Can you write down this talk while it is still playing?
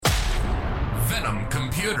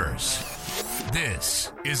computers.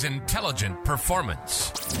 This is Intelligent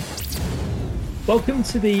Performance. Welcome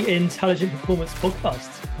to the Intelligent Performance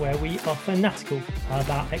podcast, where we are fanatical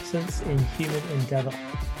about excellence in human endeavour.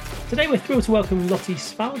 Today we're thrilled to welcome Lotte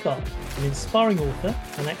Svalgaard, an inspiring author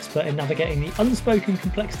and expert in navigating the unspoken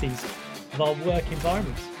complexities of our work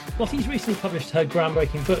environments. Lotte's recently published her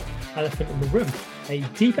groundbreaking book, Elephant in the Room, a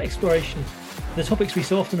deep exploration of the topics we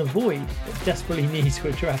so often avoid but desperately need to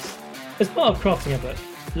address. As part of crafting her book,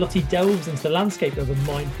 Lotte delves into the landscape of a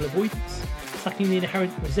mindful avoidance, tackling the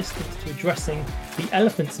inherent resistance to addressing the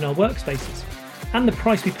elephants in our workspaces and the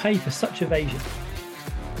price we pay for such evasion.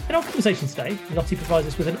 In our conversation today, Lotte provides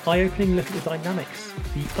us with an eye-opening look at the dynamics,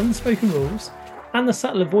 the unspoken rules, and the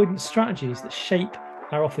subtle avoidance strategies that shape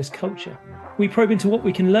our office culture. We probe into what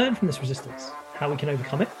we can learn from this resistance, how we can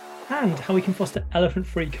overcome it, and how we can foster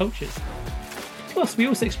elephant-free cultures. Plus, we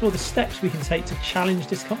also explore the steps we can take to challenge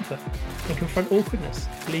discomfort and confront awkwardness,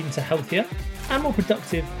 leading to healthier and more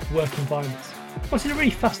productive work environments. Lotte's a really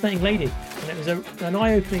fascinating lady, and it was an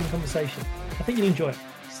eye-opening conversation. I think you'll enjoy it.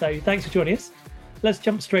 So thanks for joining us. Let's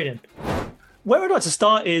jump straight in. Where I'd like to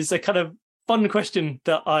start is a kind of fun question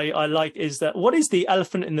that I like, is that what is the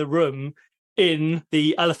elephant in the room in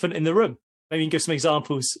the elephant in the room? Maybe you can give some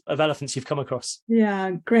examples of elephants you've come across.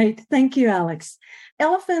 Yeah, great. Thank you, Alex.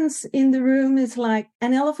 Elephants in the room is like,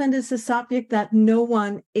 an elephant is a subject that no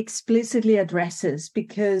one explicitly addresses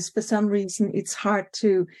because for some reason it's hard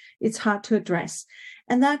to address.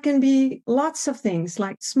 And that can be lots of things,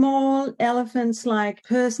 like small elephants, like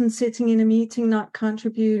person sitting in a meeting, not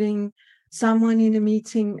contributing, someone in a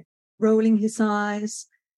meeting rolling his eyes,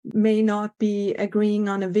 may not be agreeing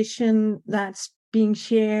on a vision that's being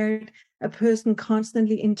shared, a person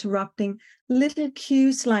constantly interrupting, little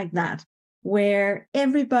cues like that, where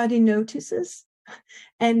everybody notices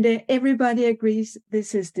and everybody agrees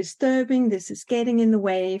this is disturbing, this is getting in the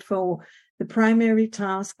way for the primary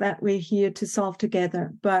task that we're here to solve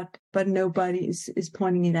together, but nobody is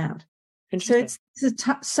pointing it out. So it's the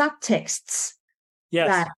subtexts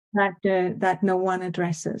that no one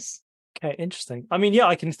addresses. Okay, interesting. I mean, yeah,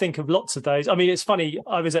 I can think of lots of those. I mean, it's funny,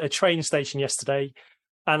 I was at a train station yesterday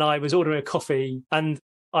and I was ordering a coffee and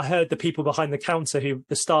I heard the people behind the counter,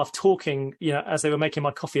 the staff talking, as they were making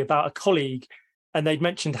my coffee, about a colleague. And they'd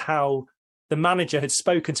mentioned how the manager had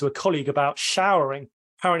spoken to a colleague about showering.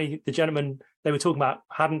 Apparently the gentleman they were talking about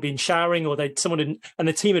hadn't been showering, or and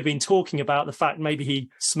the team had been talking about the fact maybe he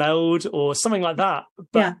smelled or something like that.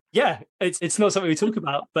 But yeah, it's not something we talk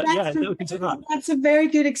about, but that's a very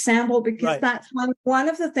good example, because that's one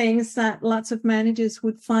of the things that lots of managers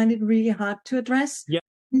would find it really hard to address. Yeah.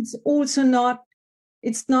 It's also not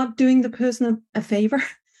doing the person a favor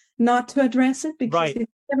not to address it, because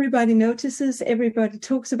everybody notices, everybody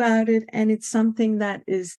talks about it, and it's something that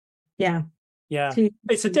is, yeah,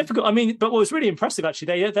 it's a difficult. I mean, but what was really impressive, actually,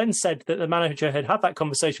 they then said that the manager had that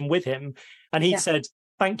conversation with him, and he said,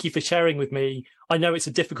 "Thank you for sharing with me. I know it's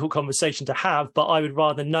a difficult conversation to have, but I would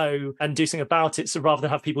rather know and do something about it, so rather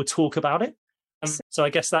than have people talk about it." So I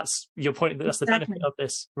guess that's your point. That's the benefit of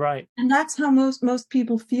this, right? And that's how most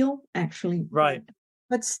people feel, actually, right?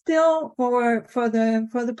 But still, for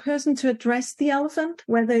the person to address the elephant,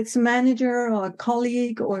 whether it's a manager or a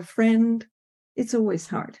colleague or a friend, it's always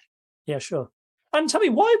hard. Yeah, sure. And tell me,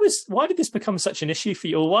 why did this become such an issue for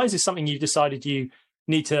you, or why is this something you decided you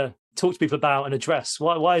need to talk to people about and address?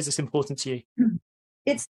 Why is this important to you?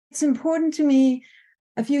 It's important to me.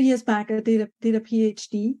 A few years back, I did a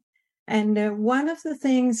PhD, and one of the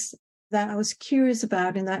things that I was curious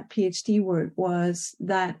about in that PhD work was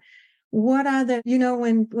that what are the,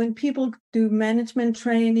 when people do management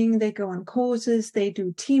training, they go on courses, they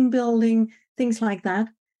do team building, things like that.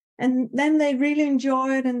 And then they really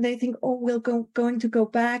enjoy it and they think, oh, we're going to go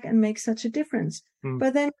back and make such a difference.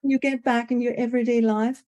 But then when you get back in your everyday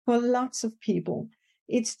life, for lots of people,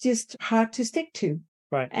 it's just hard to stick to.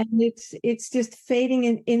 Right. And it's just fading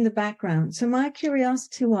in the background. So my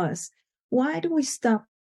curiosity was, why do we stop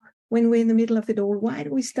when we're in the middle of it all? Why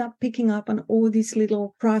do we stop picking up on all these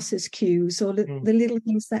little process cues, or the little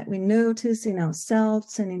things that we notice in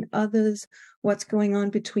ourselves and in others, what's going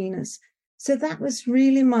on between us? So that was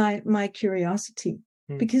really my curiosity,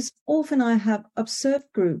 because often I have observed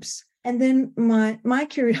groups, and then my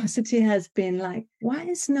curiosity has been like, why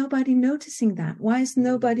is nobody noticing that? Why is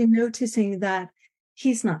nobody noticing that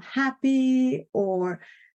he's not happy, or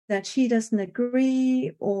that she doesn't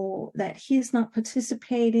agree, or that he's not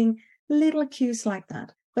participating? Little cues like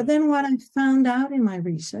that. But then what I found out in my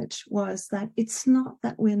research was that it's not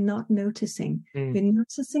that we're not noticing. We're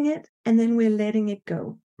noticing it, and then we're letting it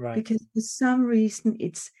go. Right. Because for some reason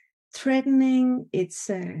it's threatening, it's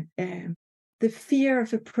the fear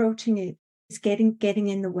of approaching it is getting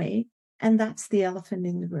in the way. And that's the elephant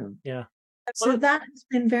in the room. Yeah. So that has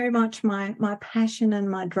been very much my passion and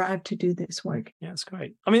my drive to do this work. Yeah, that's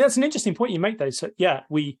great. I mean, that's an interesting point you make, though. So, yeah,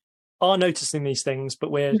 we are noticing these things,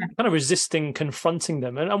 but we're kind of resisting confronting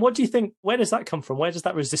them. And what do you think, where does that come from? Where does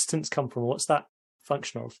that resistance come from? What's that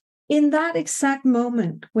function of? In that exact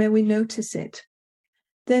moment where we notice it,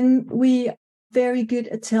 then we are very good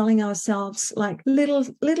at telling ourselves like little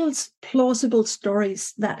plausible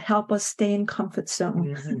stories that help us stay in comfort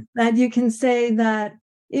zone. Mm-hmm. That you can say that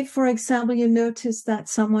if, for example, you notice that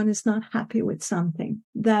someone is not happy with something,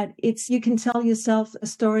 that you can tell yourself a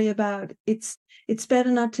story about it's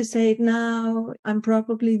better not to say it now. I'm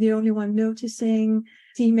probably the only one noticing.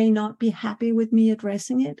 He may not be happy with me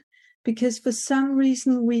addressing it, because for some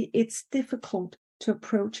reason it's difficult to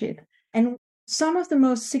approach it. And some of the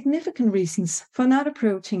most significant reasons for not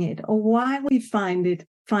approaching it, or why we find it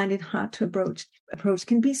hard to approach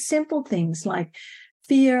can be simple things like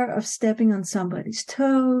fear of stepping on somebody's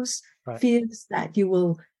toes, fears that you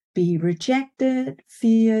will be rejected,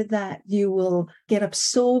 fear that you will get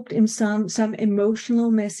absorbed in some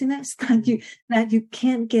emotional messiness that you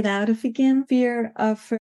can't get out of again, fear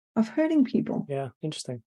of hurting people. Yeah,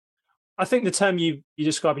 interesting. I think the term you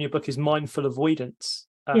describe in your book is mindful avoidance.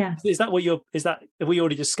 Is that have we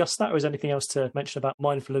already discussed that, or is there anything else to mention about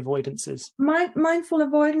mindful avoidances? Mindful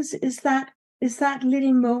avoidance is that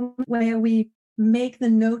little moment where we make the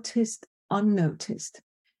noticed unnoticed.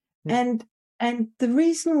 And the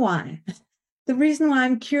reason why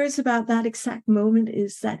I'm curious about that exact moment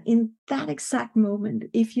is that in that exact moment,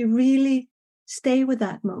 if you really stay with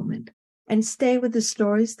that moment and stay with the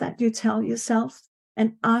stories that you tell yourself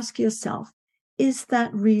and ask yourself, is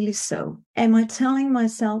that really so? Am I telling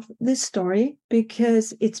myself this story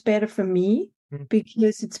because it's better for me,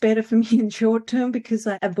 because it's better for me in short term, because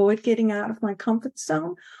I avoid getting out of my comfort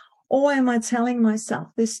zone? Or am I telling myself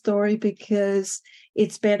this story because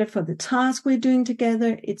it's better for the task we're doing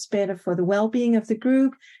together, it's better for the well-being of the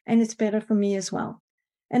group, and it's better for me as well?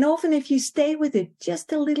 And often if you stay with it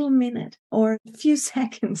just a little minute or a few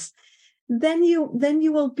seconds, then you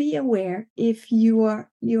will be aware if you are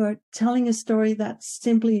telling a story that's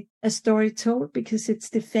simply a story told because it's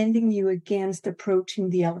defending you against approaching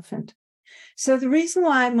the elephant. So the reason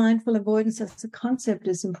why mindful avoidance as a concept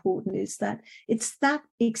is important is that it's that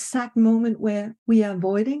exact moment where we are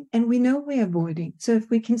avoiding and we know we're avoiding. So if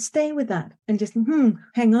we can stay with that and just,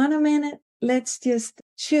 hang on a minute,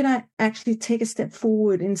 should I actually take a step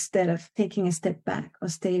forward instead of taking a step back or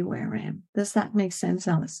stay where I am? Does that make sense,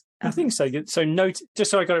 Alice? I think so. So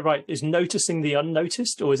just so I got it right, is noticing the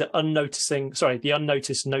unnoticed, or is it the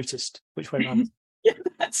unnoticed noticed? Which way around? Yeah,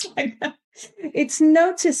 that's like that. It's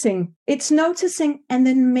noticing and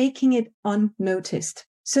then making it unnoticed.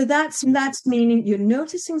 So that's meaning you're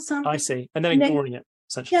noticing something. I see. And then ignoring it,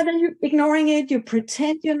 essentially. Yeah, then you're ignoring it, you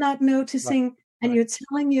pretend you're not noticing, and you're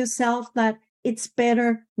telling yourself that it's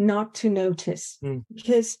better not to notice.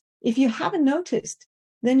 Because if you haven't noticed,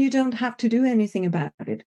 then you don't have to do anything about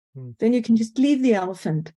it. Then you can just leave the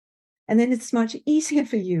elephant. And then it's much easier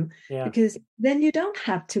for you because then you don't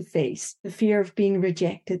have to face the fear of being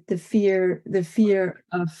rejected, the fear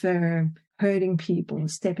of hurting people,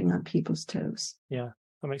 stepping on people's toes. Yeah,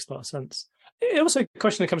 that makes a lot of sense. Also, a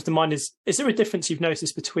question that comes to mind is there a difference you've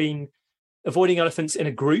noticed between avoiding elephants in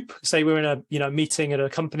a group? Say we're in a meeting at a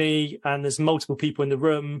company and there's multiple people in the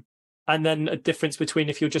room, and then a difference between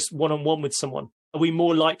if you're just one-on-one with someone. Are we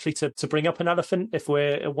more likely to bring up an elephant if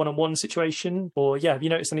we're in a one-on-one situation? Or, have you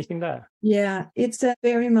noticed anything there? Yeah, it's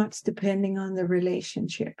very much depending on the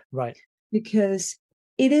relationship. Right. Because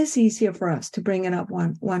it is easier for us to bring it up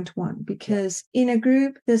one-to-one because in a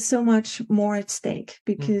group, there's so much more at stake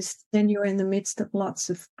because then you're in the midst of lots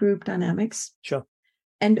of group dynamics. Sure.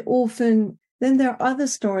 And often then there are other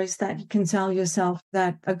stories that you can tell yourself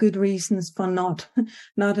that are good reasons for not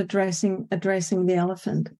addressing the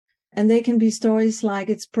elephant. And they can be stories like,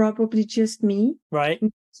 it's probably just me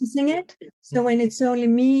noticing it. So when it's only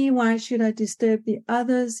me, why should I disturb the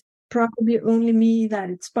others? Probably only me that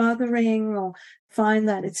it's bothering, or find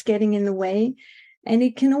that it's getting in the way. And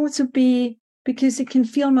it can also be because it can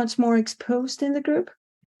feel much more exposed in the group.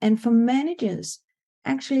 And for managers,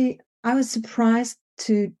 actually, I was surprised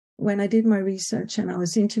when I did my research and I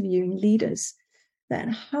was interviewing leaders, that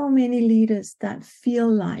how many leaders that feel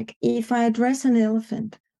like if I address an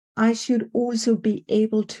elephant, I should also be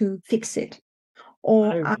able to fix it,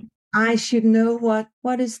 or I should know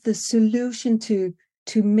what is the solution to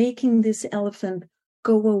making this elephant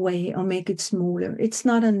go away or make it smaller. It's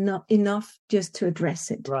not enough just to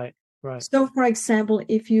address it. Right. So, for example,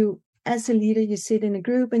 if you as a leader, you sit in a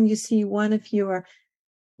group and you see one of your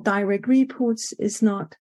direct reports is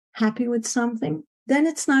not happy with something, then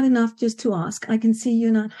it's not enough just to ask, I can see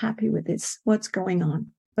you're not happy with this. What's going on?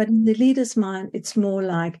 But in the leader's mind, it's more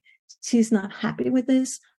like, she's not happy with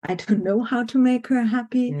this. I don't know how to make her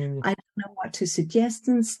happy. I don't know what to suggest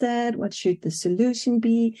instead. What should the solution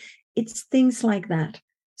be? It's things like that.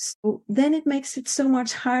 So then it makes it so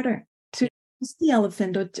much harder to trust the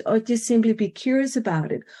elephant, or just simply be curious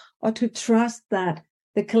about it, or to trust that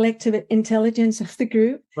the collective intelligence of the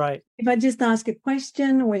group. Right. If I just ask a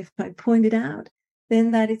question, or if I point it out,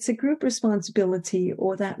 then that it's a group responsibility,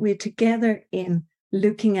 or that we're together in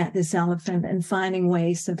looking at this elephant and finding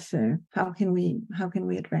ways of how can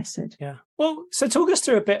we address it. Yeah. Well, so talk us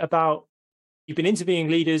through a bit about, you've been interviewing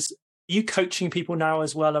leaders, are you coaching people now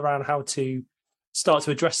as well around how to start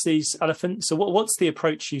to address these elephants? So what's the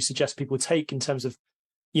approach you suggest people take in terms of,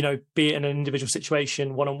 be it in an individual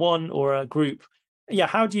situation, one-on-one, or a group? Yeah.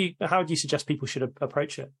 How do you suggest people should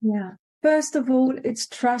approach it? Yeah. First of all, it's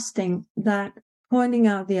trusting that pointing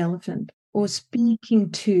out the elephant or speaking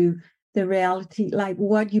to the reality, like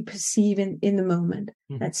what you perceive in the moment,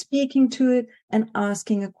 that speaking to it and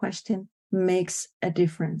asking a question makes a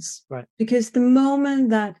difference. Right. Because the moment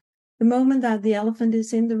that the elephant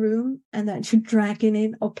is in the room and that you drag it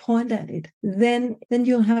in or point at it, then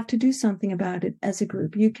you'll have to do something about it as a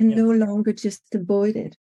group. You can no longer just avoid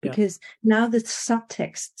it, because now the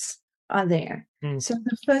subtexts are there. So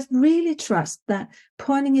the first, really trust that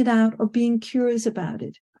pointing it out or being curious about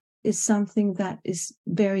it is something that is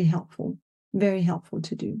very helpful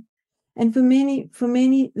to do. And for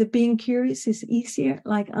many, the being curious is easier.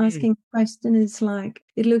 Like asking a question is like,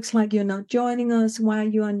 it looks like you're not joining us. Why are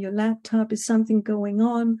you on your laptop? Is something going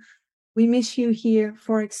on? We miss you here,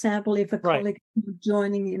 for example, if a colleague is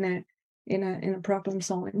joining in a problem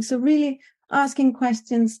solving. So really asking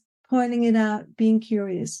questions, pointing it out, being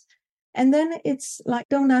curious. And then it's like,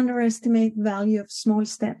 don't underestimate the value of small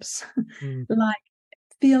steps. Like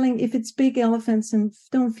feeling, if it's big elephants, and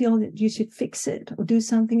don't feel that you should fix it or do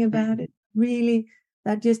something about it. Really,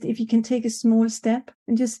 that just, if you can take a small step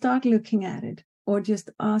and just start looking at it, or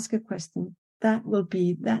just ask a question, that's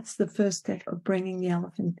the first step of bringing the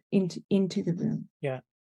elephant into the room. Yeah.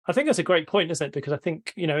 I think that's a great point, isn't it? Because I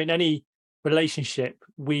think, in any relationship,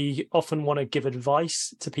 we often want to give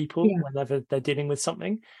advice to people whenever they're dealing with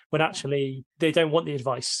something, when actually they don't want the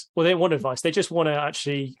advice, or they don't want advice. They just want to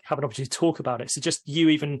actually have an opportunity to talk about it. So just you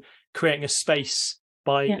even creating a space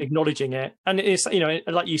by acknowledging it. And it's,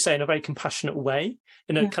 like you say, in a very compassionate way,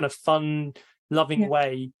 in a kind of fun, loving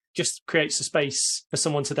way, just creates a space for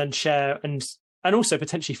someone to then share and also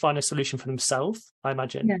potentially find a solution for themselves, I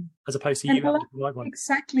imagine, as opposed to you having the right one.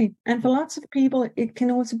 Exactly. And for lots of people, it can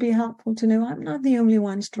also be helpful to know, I'm not the only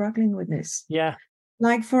one struggling with this. Yeah.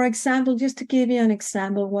 Like, for example, just to give you an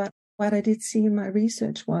example, what I did see in my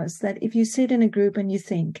research was that if you sit in a group and you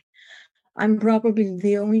think, I'm probably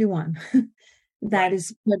the only one that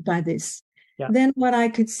is hurt by this, then what I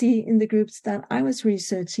could see in the groups that I was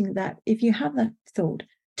researching, that if you have that thought,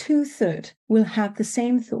 2/3 will have the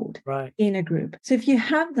same thought in a group. So if you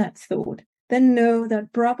have that thought, then know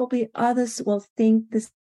that probably others will think the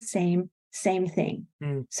same thing.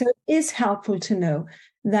 So it is helpful to know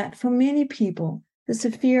that for many people, there's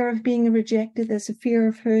a fear of being rejected, there's a fear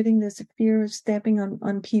of hurting, there's a fear of stepping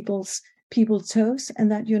on people's toes,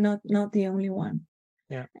 and that you're not the only one.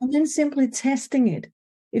 Yeah. And then simply testing it.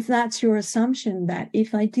 If that's your assumption, that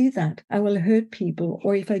if I do that, I will hurt people,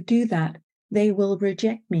 or if I do that, they will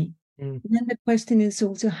reject me. Then the question is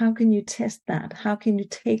also, how can you test that? How can you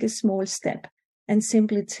take a small step and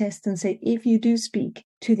simply test and say, if you do speak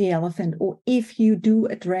to the elephant, or if you do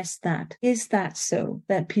address that, is that so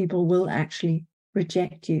that people will actually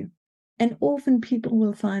reject you? And often people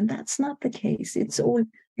will find that's not the case. It's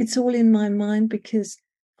all in my mind, because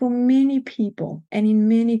for many people and in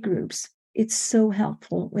many groups, it's so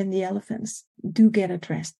helpful when the elephants do get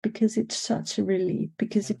addressed, because it's such a relief,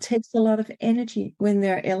 because it takes a lot of energy when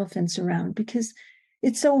there are elephants around, because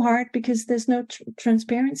it's so hard, because there's no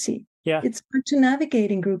transparency. Yeah. It's hard to navigate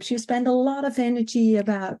in groups. You spend a lot of energy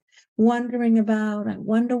about wondering about, I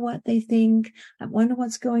wonder what they think. I wonder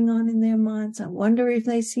what's going on in their minds. I wonder if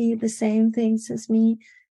they see the same things as me.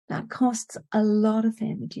 That costs a lot of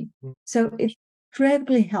energy. So it's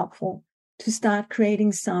incredibly helpful to start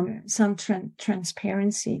creating some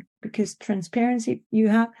transparency, because transparency, you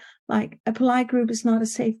have, like, a polite group is not a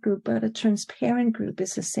safe group, but a transparent group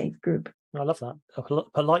is a safe group. I love that. A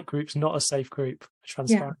polite group's not a safe group. A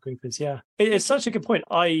transparent group is, It's such a good point.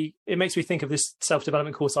 It makes me think of this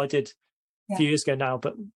self-development course I did a few years ago now,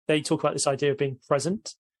 but they talk about this idea of being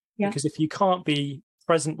present. Because if you can't be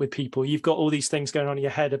present with people, you've got all these things going on in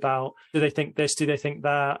your head about, do they think this? Do they think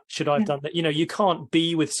that? Should I have done that? You can't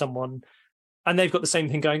be with someone and they've got the same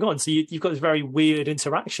thing going on. So you've got this very weird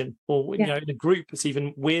interaction, or, in a group, it's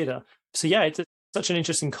even weirder. So it's such an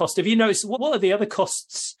interesting cost. Have you noticed, what are the other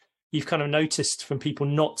costs you've kind of noticed from people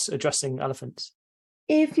not addressing elephants?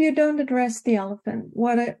 If you don't address the elephant,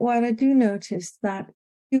 what I do notice that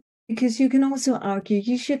because you can also argue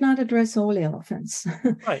you should not address all elephants.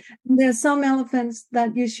 Right. There are some elephants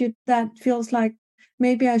that feels like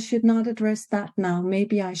maybe I should not address that now.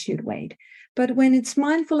 Maybe I should wait. But when it's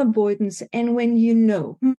mindful avoidance and when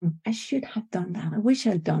I should have done that. I wish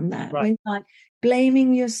I'd done that. Right. When like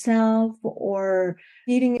blaming yourself or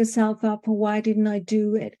beating yourself up for why didn't I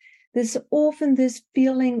do it? There's often this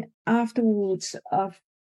feeling afterwards of,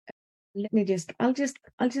 I'll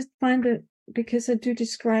just find it, because I do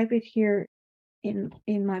describe it here in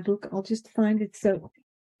my book. I'll just find it. So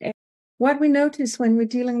what we notice when we're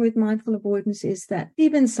dealing with mindful avoidance is that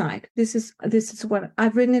deep inside, this is what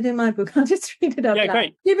I've written it in my book. I'll just read it out loud.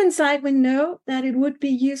 Great. Deep inside, we know that it would be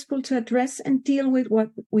useful to address and deal with what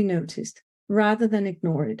we noticed rather than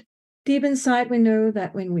ignore it. Deep inside, we know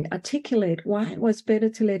that when we articulate why it was better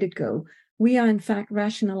to let it go, we are in fact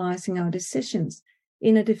rationalizing our decisions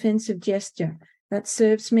in a defensive gesture that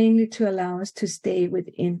serves mainly to allow us to stay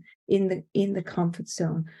within the comfort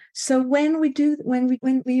zone. So when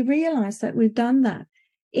we realize that we've done that,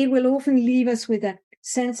 it will often leave us with a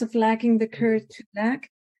sense of lacking the courage to lack,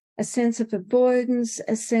 a sense of avoidance,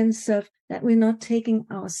 a sense of that we're not taking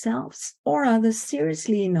ourselves or others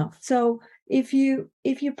seriously enough. So if you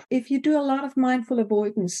do a lot of mindful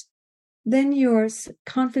avoidance, then your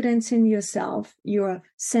confidence in yourself, your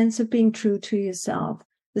sense of being true to yourself,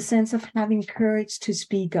 the sense of having courage to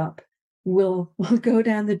speak up will go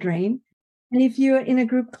down the drain. And if you're in a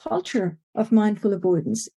group culture of mindful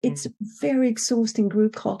avoidance, it's a very exhausting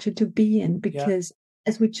group culture to be in because,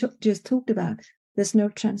 as we just talked about, there's no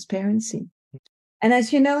transparency. And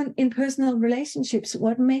as you know, in personal relationships,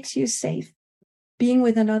 what makes you safe being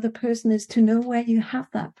with another person is to know where you have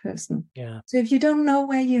that person. Yeah. So if you don't know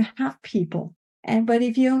where you have people, but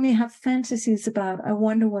if you only have fantasies about, I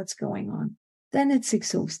wonder what's going on, then it's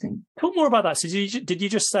exhausting. Talk more about that. So did you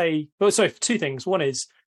just say, two things. One is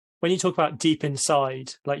when you talk about deep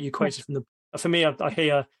inside, like you quoted from for me, I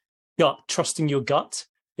hear gut, trusting your gut.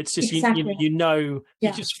 It's just, exactly. you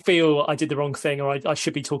just feel I did the wrong thing, or I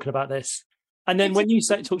should be talking about this. And then when you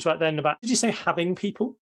talked about did you say having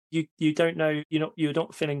people? You don't know, you're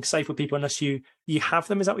not feeling safe with people unless you have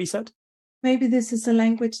them. Is that what you said? Maybe this is a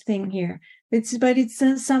language thing here. It's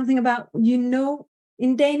something about,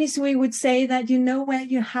 in Danish, we would say that where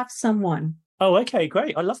you have someone. Oh, okay,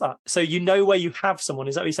 great. I love that. So where you have someone.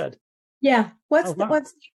 Is that what you said? Yeah. What's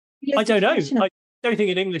I don't know. I don't think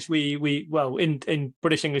in English in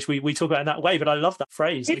British English we talk about it in that way, but I love that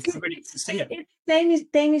phrase. It's really good to see it. It's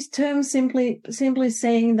Danish term simply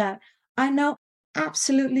saying that I know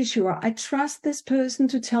absolutely sure. I trust this person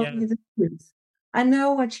to tell me the truth. I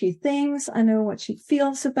know what she thinks. I know what she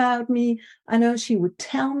feels about me. I know she would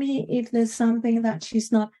tell me if there's something that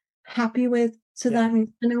she's not happy with. So that means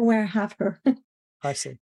I know where I have her. I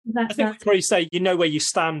see. I think before you say, where you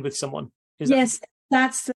stand with someone. That's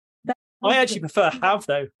I actually prefer have,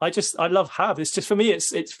 though. I love have. It's just, for me,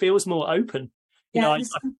 it feels more open. I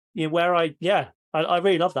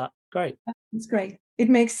really love that. Great. It's great. It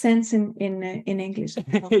makes sense in English.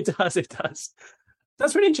 It does.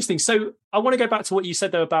 That's really interesting. So I want to go back to what you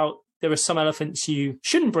said, though, about there are some elephants you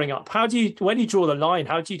shouldn't bring up. Where do you draw the line?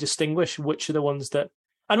 How do you distinguish which are the ones that...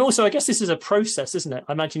 And also, I guess this is a process, isn't it?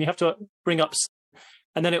 I imagine you have to bring up,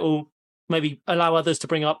 and then it will maybe allow others to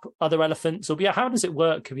bring up other elephants. Or how does it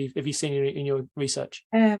work? Have you seen in your research?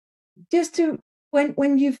 Just to...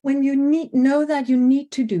 When you know that you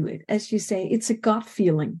need to do it, as you say, it's a gut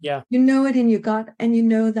feeling. Yeah. You know it in your gut, and you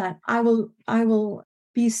know that I will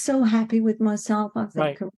be so happy with myself. I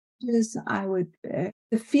feel courageous. I would.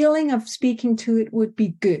 The feeling of speaking to it would be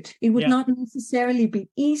good. It would not necessarily be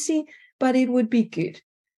easy, but it would be good.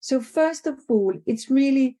 So first of all, it's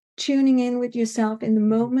really tuning in with yourself in the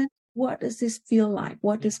moment. What does this feel like?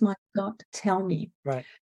 What does my gut tell me? Right.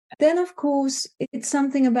 Then, of course, it's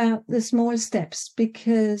something about the small steps,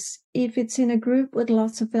 because if it's in a group with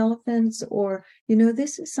lots of elephants, or,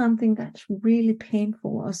 this is something that's really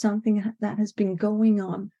painful, or something that has been going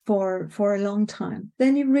on for a long time,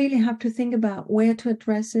 then you really have to think about where to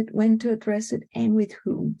address it, when to address it, and with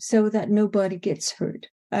whom, so that nobody gets hurt.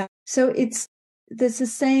 There's a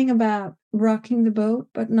saying about rocking the boat,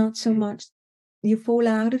 but not so much you fall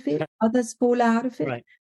out of it, others fall out of it. Right.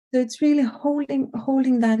 So it's really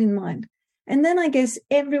holding that in mind. And then I guess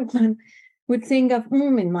everyone, would think of,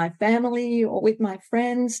 in my family or with my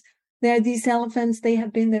friends, there are these elephants, they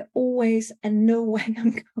have been there always, and no way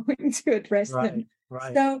I'm going to address them.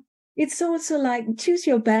 Right. So it's also like choose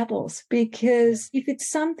your battles, because if it's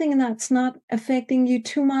something that's not affecting you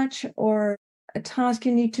too much, or a task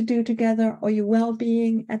you need to do together, or your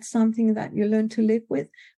well-being at something that you learn to live with,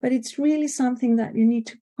 but it's really something that you need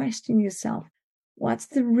to question yourself. What's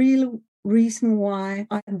the real reason why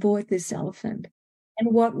I avoid this elephant?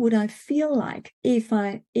 And what would I feel like if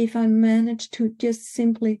I managed to just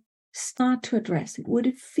simply start to address it? Would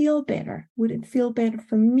it feel better? Would it feel better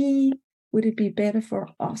for me? Would it be better for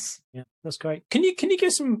us? Yeah, that's great. Can you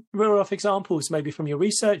give some real life examples, maybe from your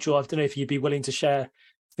research, or I don't know if you'd be willing to share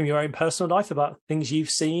from your own personal life about things you've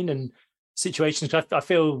seen and situations? I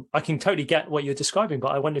feel I can totally get what you're describing,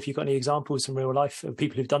 but I wonder if you've got any examples from real life of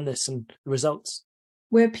people who've done this and the results.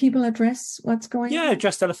 Where people address what's going on? Yeah,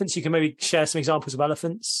 addressed elephants. You can maybe share some examples of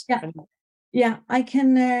elephants. Yeah, I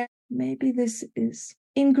can. Maybe this is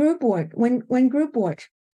in group work, when group work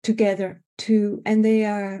together and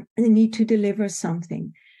they need to deliver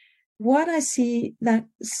something. What I see that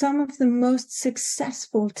some of the most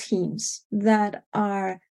successful teams that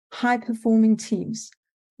are high performing teams,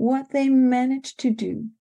 what they manage to do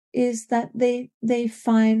is that they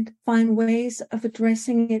find ways of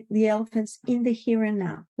addressing the elephants in the here and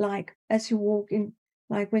now. Like as you walk in,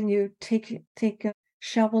 like when you take a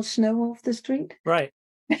shovel snow off the street. Right.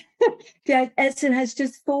 Yeah, as it has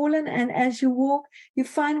just fallen, and as you walk, you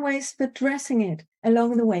find ways of addressing it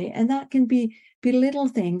along the way. And that can be little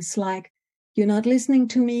things like, you're not listening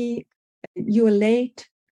to me, you're late,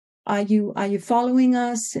 are you following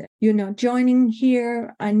us, you're not joining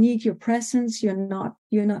here, I need your presence, you're not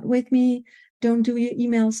with me, don't do your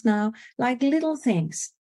emails now. Like little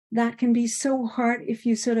things that can be so hard if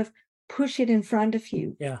you sort of push it in front of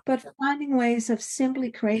you. Yeah. But finding ways of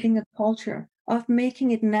simply creating a culture of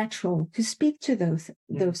making it natural to speak to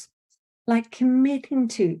those, like committing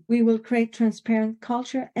to, we will create transparent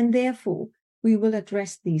culture, and therefore we will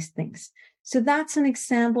address these things. So that's an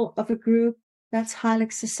example of a group that's highly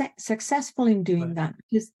successful in doing that,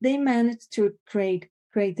 because they managed to create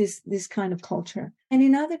this kind of culture. And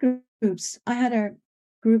in other groups, I had a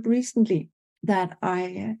group recently that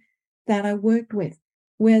I worked with,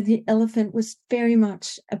 where the elephant was very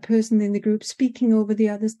much a person in the group speaking over the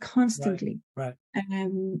others constantly,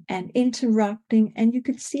 and interrupting. And you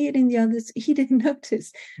could see it in the others. He didn't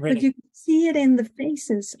notice, but you could see it in the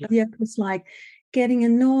faces of the others, like getting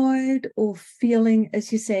annoyed or feeling,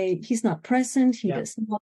 as you say, he's not present, he does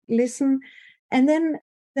not listen. And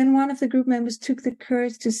then one of the group members took the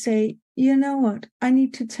courage to say, you know what, I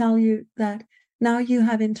need to tell you that now you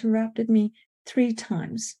have interrupted me 3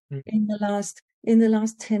 times in the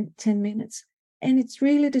last 10 minutes. And it's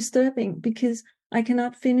really disturbing, because I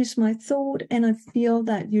cannot finish my thought and I feel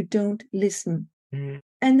that you don't listen.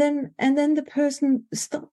 And then the person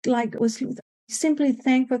stopped, like was simply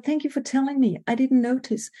thank you for telling me, I didn't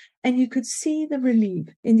notice. And you could see the relief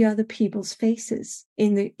in the other people's faces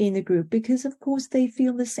in the group, because of course they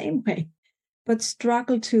feel the same way, but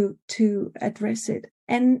struggle to address it.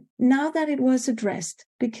 And now that it was addressed,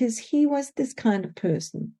 because he was this kind of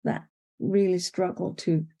person that really struggled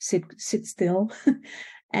to sit still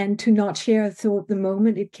and to not share a thought the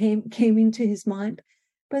moment it came into his mind.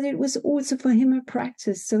 But it was also for him a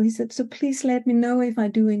practice. So he said, so please let me know if I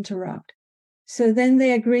do interrupt. So then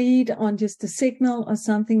they agreed on just a signal or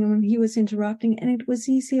something when he was interrupting, and it was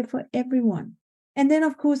easier for everyone. And then,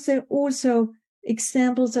 of course, there are also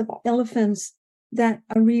examples of elephants that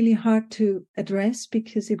are really hard to address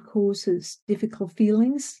because it causes difficult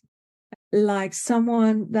feelings. Like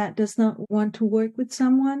someone that does not want to work with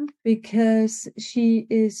someone because she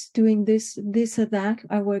is doing this or that.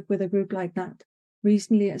 I work with a group like that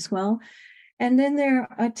recently as well. And then there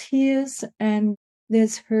are tears and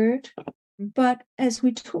there's hurt. But as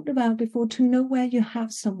we talked about before, to know where you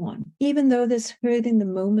have someone, even though there's hurt in the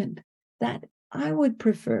moment, that I would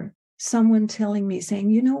prefer someone telling me, saying,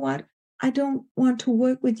 you know what, I don't want to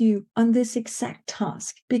work with you on this exact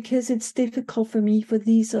task because it's difficult for me for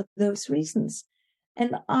these or those reasons.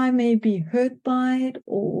 And I may be hurt by it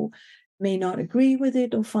or may not agree with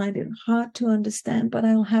it or find it hard to understand, but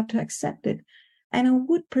I'll have to accept it. And I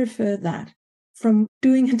would prefer that from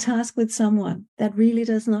doing a task with someone that really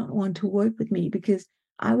does not want to work with me, because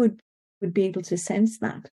I would be able to sense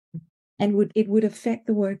that, and it would affect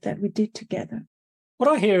the work that we did together. What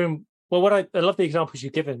I hear in I love the examples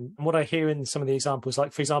you've given, and what I hear in some of the examples,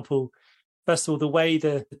 like, for example, first of all, the way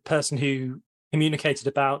the person who communicated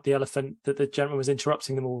about the elephant, that the gentleman was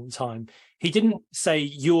interrupting them all the time, he didn't say,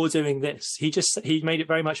 you're doing this. He made it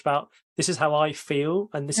very much about, this is how I feel,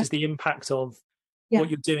 and this is the impact of what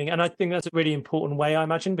you're doing. And I think that's a really important way, I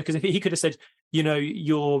imagine, because if he could have said,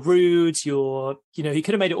 you're rude, he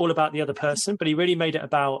could have made it all about the other person, but he really made it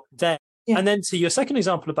about them. Yeah. And then to your second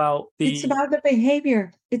example about it's about the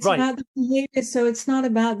behavior. It's about the behavior. So it's not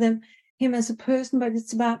about him as a person, but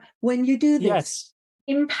it's about when you do this,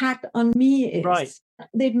 impact on me is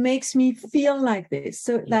it makes me feel like this.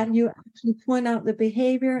 So that you actually point out the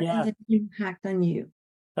behavior and the impact on you.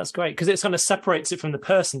 That's great, because it kind of separates it from the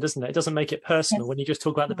person, doesn't it? It doesn't make it personal. When you just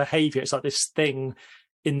talk about the behavior, it's like this thing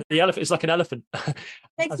in the elephant. It's like an elephant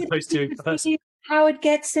as opposed to a person. How it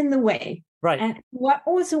gets in the way. Right. And what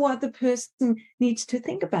the person needs to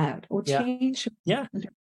think about or change. Yeah.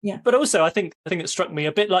 But also, I think it struck me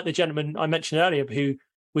a bit like the gentleman I mentioned earlier who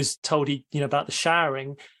was told about the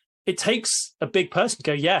showering. It takes a big person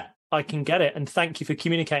to go, I can get it. And thank you for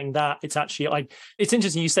communicating that. It's actually, it's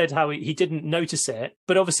interesting you said how he didn't notice it,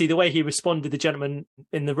 but obviously the way he responded, the gentleman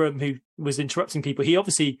in the room who was interrupting people,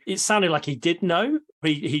 it sounded like he did know.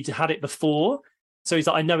 He'd had it before. So he's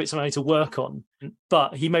like, I know it's something I need to work on.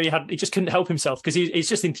 But he just couldn't help himself because it's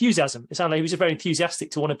just enthusiasm. It sounded like he was just very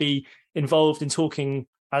enthusiastic to want to be involved in talking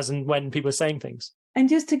as and when people are saying things. And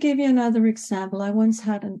just to give you another example, I once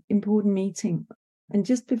had an important meeting. And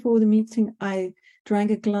just before the meeting, I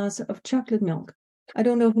drank a glass of chocolate milk. I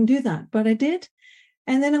don't often do that, but I did.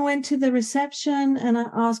 And then I went to the reception and I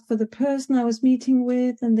asked for the person I was meeting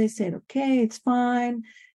with. And they said, okay, it's fine.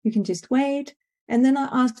 You can just wait. And then I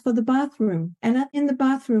asked for the bathroom. And in the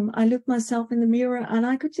bathroom, I looked myself in the mirror and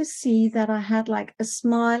I could just see that I had like a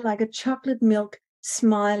smile, like a chocolate milk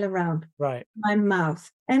smile around my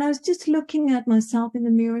mouth. And I was just looking at myself in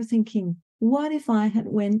the mirror thinking, what if I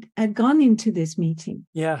had gone into this meeting?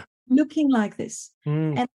 Yeah. Looking like this.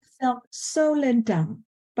 And I felt so let down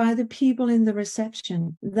by the people in the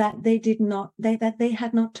reception that they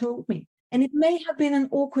had not told me. And it may have been an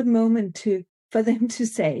awkward moment for them to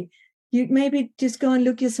say, you maybe just go and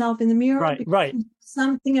look yourself in the mirror. Right.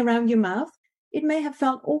 Something around your mouth. It may have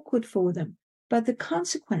felt awkward for them, but the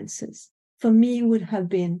consequences for me would have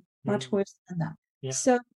been much worse than that. Yeah.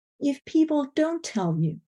 So if people don't tell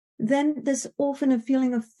you, then there's often a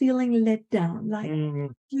feeling of feeling let down. Like, do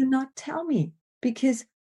not tell me, because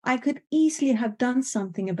I could easily have done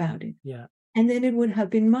something about it. Yeah. And then it would have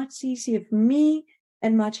been much easier for me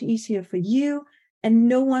and much easier for you. And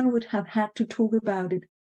no one would have had to talk about it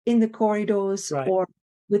in the corridors or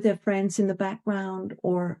with their friends in the background,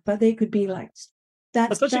 but they could be like,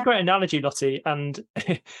 that's such a great analogy, Lotte. And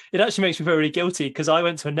it actually makes me feel really guilty because I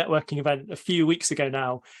went to a networking event a few weeks ago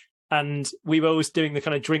now, and we were always doing the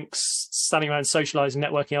kind of drinks, standing around socializing,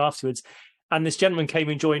 networking afterwards. And this gentleman came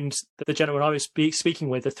and joined the gentleman I was speaking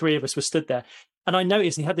with. The three of us were stood there. And I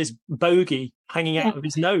noticed he had this bogey hanging out of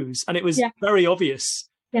his nose, and it was very obvious.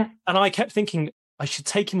 Yeah. And I kept thinking I should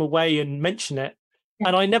take him away and mention it.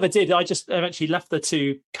 And I never did. I just eventually left the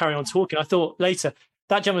two carry on talking. I thought later,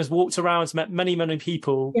 that gentleman's walked around, met many, many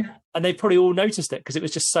people, and they probably all noticed it because it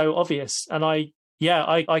was just so obvious. And I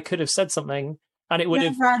could have said something, and it would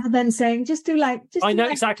have, rather than saying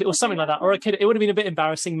exactly, or something like that. Or it would have been a bit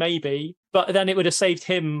embarrassing, maybe, but then it would have saved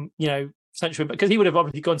him, potentially, because he would have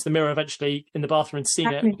obviously gone to the mirror eventually in the bathroom and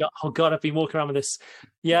seen it. And go, oh God, I've been walking around with this.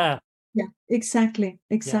 Yeah. Yeah. Exactly.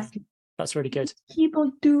 Yeah. That's really good.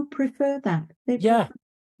 People do prefer that. They prefer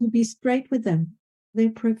to be straight with them. They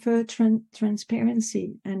prefer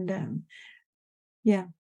transparency. And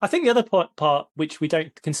I think the other part, which we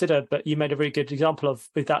don't consider, but you made a very good example of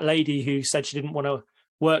with that lady who said she didn't want to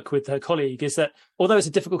work with her colleague, is that although it's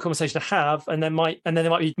a difficult conversation to have, and there might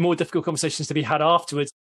be more difficult conversations to be had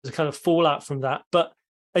afterwards, there's a kind of fallout from that. But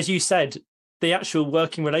as you said, the actual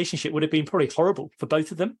working relationship would have been probably horrible for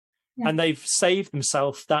both of them. Yeah. And they've saved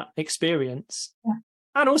themselves that experience. Yeah.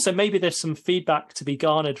 And also maybe there's some feedback to be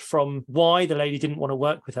garnered from why the lady didn't want to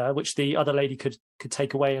work with her, which the other lady could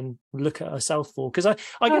take away and look at herself for. Because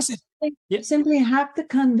I guess simply have the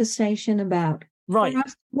conversation about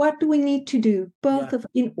what do we need to do,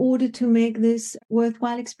 in order to make this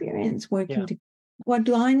worthwhile experience working together. What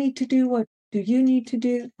do I need to do? What do you need to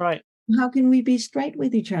do? Right. How can we be straight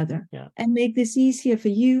with each other and make this easier for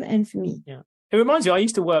you and for me? Yeah. It reminds me, I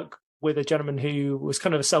used to work with a gentleman who was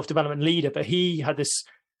kind of a self-development leader, but he had this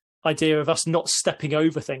idea of us not stepping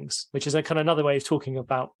over things, which is a kind of another way of talking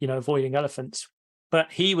about, avoiding elephants.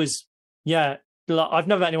 But he was, I've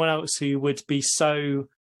never met anyone else who would be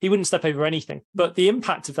he wouldn't step over anything. But the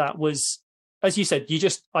impact of that was, as you said,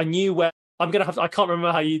 I knew where I can't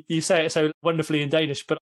remember how you say it so wonderfully in Danish,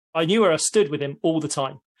 but I knew where I stood with him all the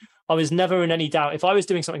time. I was never in any doubt. If I was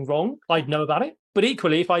doing something wrong, I'd know about it. But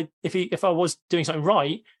equally, if I was doing something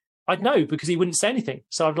right, I'd know because he wouldn't say anything.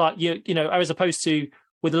 So I'm like, you know, as opposed to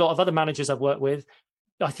with a lot of other managers I've worked with,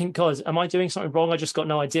 I think, God, am I doing something wrong? I just got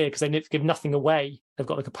no idea because they give nothing away. They've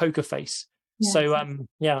got like a poker face. Yes. So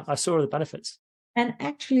I saw all the benefits. And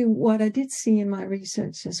actually, what I did see in my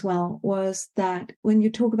research as well was that when you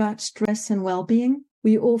talk about stress and well-being,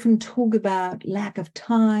 we often talk about lack of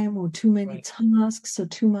time or too many tasks or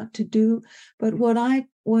too much to do. But what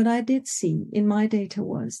I did see in my data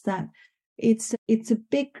was that it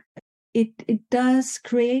does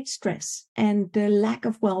create stress and the lack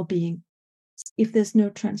of well-being if there's no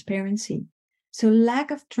transparency. So lack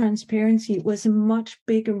of transparency was a much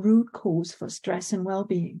bigger root cause for stress and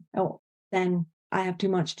well-being than I have too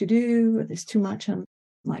much to do, or there's too much on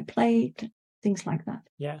my plate, things like that.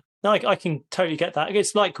 Yeah. No, I can totally get that.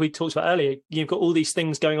 It's like we talked about earlier, you've got all these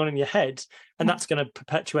things going on in your head, and that's going to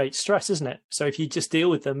perpetuate stress, isn't it? So if you just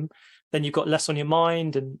deal with them, then you've got less on your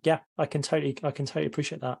mind. And yeah, I can totally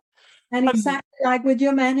appreciate that. And exactly like with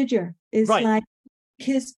your manager, is like,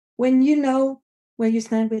 because when you know where you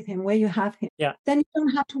stand with him, where you have him, then you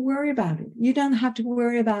don't have to worry about it. You don't have to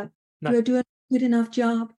worry about, do I do a good enough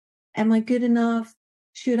job? Am I good enough?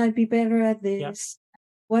 Should I be better at this? Yeah.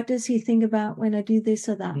 What does he think about when I do this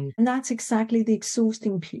or that? And that's exactly the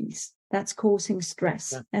exhausting piece that's causing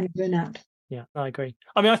stress and burnout. Yeah, I agree.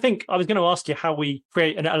 I mean, I think I was going to ask you how we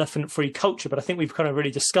create an elephant-free culture, but I think we've kind of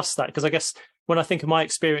really discussed that, because I guess when I think of my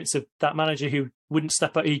experience of that manager who didn't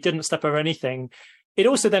step over anything, it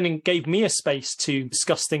also then gave me a space to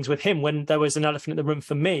discuss things with him when there was an elephant in the room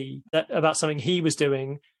for me about something he was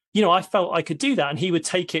doing. You know, I felt I could do that and he would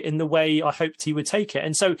take it in the way I hoped he would take it.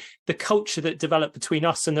 And so the culture that developed between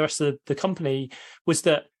us and the rest of the company was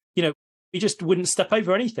that, you know, we just wouldn't step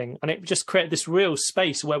over anything. And it just created this real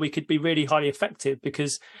space where we could be really highly effective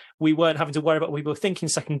because we weren't having to worry about what we were thinking,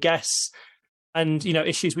 second guess, and, you know,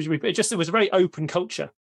 issues. It was a very open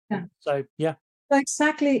culture. Yeah. So, yeah. So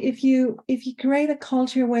exactly. If you create a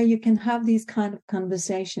culture where you can have these kind of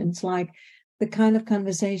conversations, like the kind of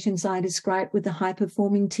conversations I described with the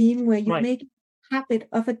high-performing team, where you make a habit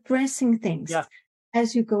of addressing things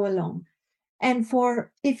as you go along. And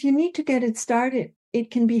if you need to get it started,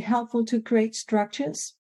 it can be helpful to create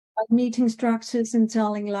structures, like meeting structures and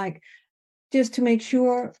telling, like, just to make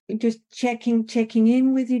sure, just checking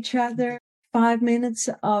in with each other, 5 minutes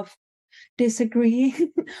of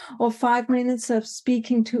disagreeing or 5 minutes of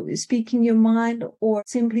speaking your mind, or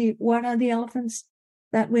simply what are the elephants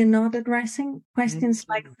that we're not addressing, questions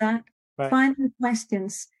like that. Finding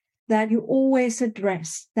questions that you always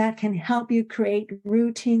address that can help you create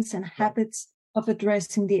routines and habits of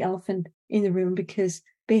addressing the elephant in the room, because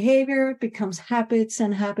behavior becomes habits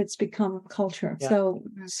and habits become culture. So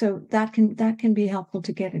that can be helpful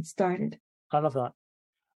to get it started. I love that.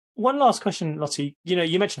 One last question, Lotte. You know,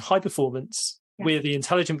 you mentioned high performance with the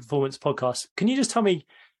Intelligent Performance podcast. Can you just tell me,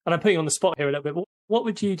 and I'm putting you on the spot here a little bit, what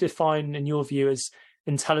would you define in your view as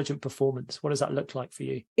intelligent performance? What does that look like for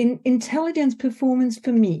you? Intelligent performance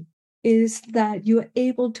for me is that you're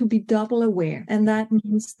able to be double aware. And that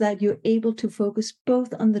means that you're able to focus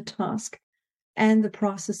both on the task and the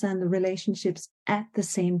process and the relationships at the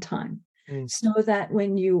same time. So that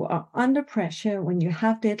when you are under pressure, when you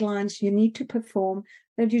have deadlines, you need to perform,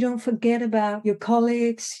 that you don't forget about your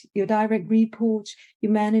colleagues, your direct reports,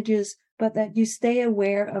 your managers, but that you stay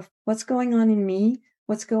aware of what's going on in me,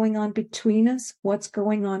 what's going on between us, what's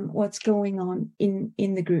going on in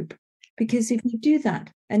the group. Because if you do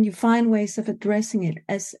that and you find ways of addressing it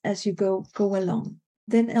as you go along,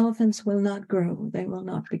 then elephants will not grow. They will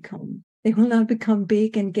not become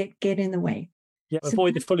big and get in the way. Yeah,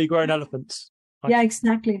 avoid the fully grown elephants. Yeah,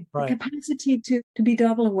 exactly. The capacity to be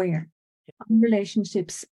double aware on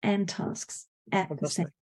relationships and tasks at the same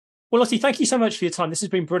time. Well, Lotte, thank you so much for your time. This has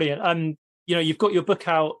been brilliant. You know, you've got your book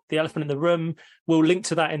out, The Elephant in the Room. We'll link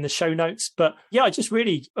to that in the show notes. But yeah, I just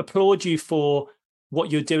really applaud you for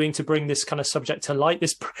what you're doing to bring this kind of subject to light,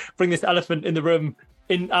 bring this elephant in the room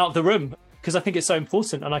out of the room, because I think it's so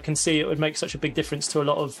important, and I can see it would make such a big difference to a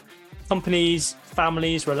lot of companies,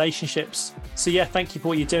 families, relationships. So yeah, thank you for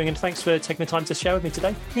what you're doing, and thanks for taking the time to share with me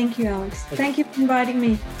today. Thank you, Alex. Thank you for inviting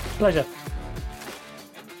me. Pleasure.